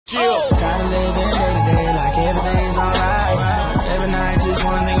Chill. Try to live in day to day like everything's alright. Every night just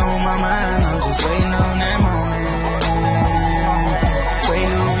one thing on my mind. I'm just waiting on that moment.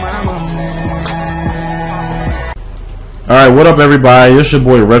 Waiting on my moment. Alright, what up everybody? It's your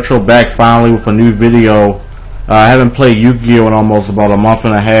boy Retro back finally with a new video. I haven't played Yu-Gi-Oh in almost about a month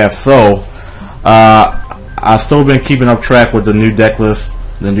and a half, so I've still been keeping up track with the new deck list,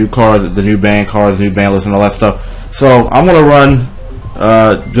 the new cards, the new band cards, new band list, and all that stuff. So I'm gonna run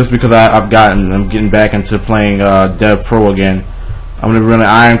just because I'm getting back into playing Dev Pro again. I'm gonna run an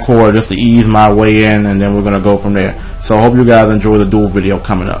Iron Core just to ease my way in, and then we're gonna go from there. So I hope you guys enjoy the duel video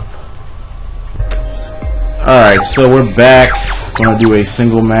coming up. Alright, so we're back. Gonna do a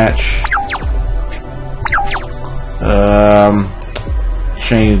single match.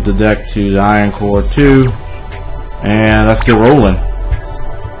 Change the deck to the Iron Core 2. And let's get rolling.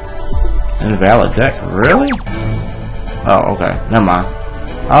 Invalid deck? Really? Oh, okay. Never mind.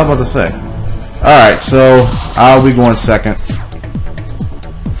 I was about to say. Alright, so I'll be going second.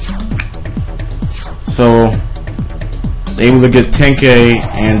 So, able to get 10k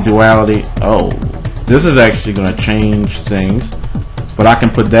and duality. Oh, this is actually going to change things. But I can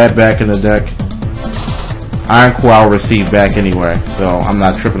put that back in the deck. Iron Core I'll receive back anyway, so I'm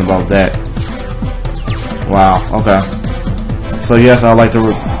not tripping about that. Wow, okay. So yes, I'd like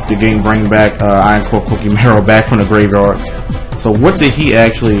to bring back Iron Core Cookie Marrow back from the graveyard. So what did he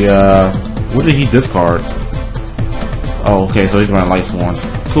actually, what did he discard? Oh, okay, so he's running Light Swans.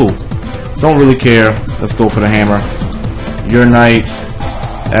 Cool. Don't really care. Let's go for the hammer. Your Knight,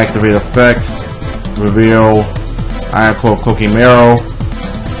 activate effect, reveal Iron Core Cookie Marrow.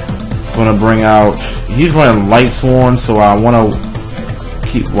 Gonna bring out, he's running Light Sworn, so I want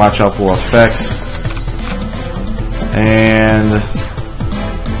to watch out for effects. And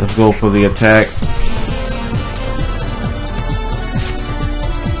let's go for the attack.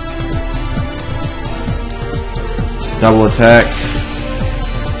 Double attack.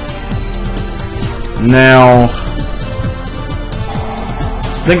 Now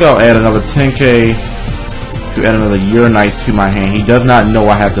I think I'll add another 10k to add another Your Knight to my hand. He does not know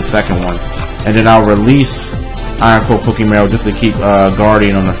I have the second one. And then I'll release Iron Core Cookie Marrow just to keep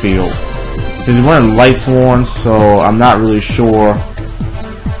Guardian on the field. He's running Light Sworn, so I'm not really sure.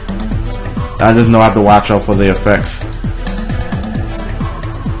 I just know I have to watch out for the effects.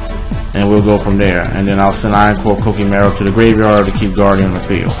 And we'll go from there. And then I'll send Iron Core Cookie Marrow to the graveyard to keep Guardian on the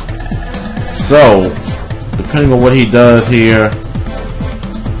field. So, depending on what he does here,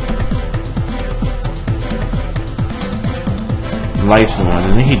 Light Sworn,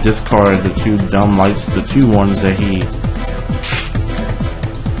 and then he discarded the two dumb lights, the two ones that he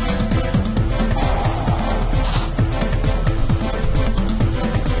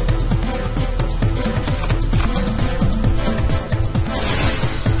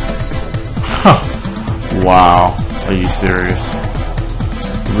wow, are you serious?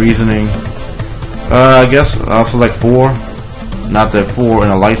 Reasoning. I guess I'll select 4. Not that 4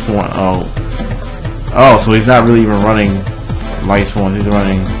 and a Light Sworn. Oh, so he's not really even running Light Sworn. He's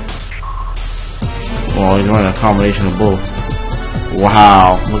running. Well, he's running a combination of both.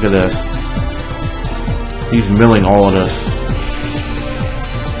 Wow, look at this. He's milling all of this.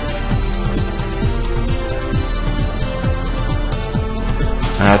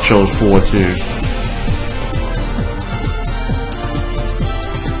 And I chose 4 too.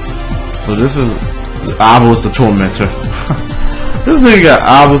 So this is Obelisk the Tormentor. This nigga got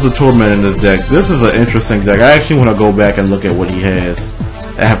Obelisk the Tormentor in this deck. This is an interesting deck. I actually want to go back and look at what he has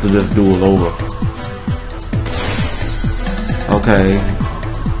after this duel over. Okay.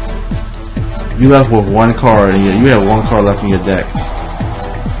 You left with 1 card and you have 1 card left in your deck.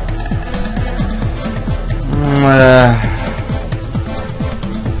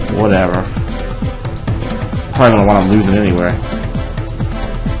 Whatever. Probably gonna want him losing anyway.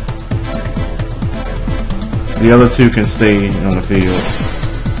 The other 2 can stay on the field.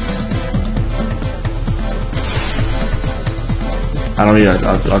 I don't need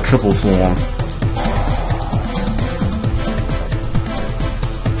a triple swarm.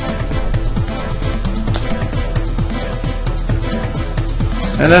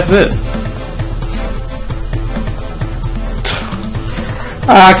 And that's it.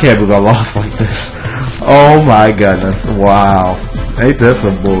 I can't believe I lost like this. Oh my goodness. Wow. Ain't that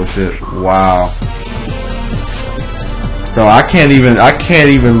some bullshit? Wow. So I can't even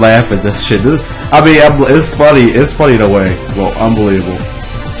laugh at this shit. It's funny in a way. Well, unbelievable.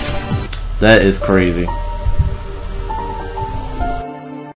 That is crazy.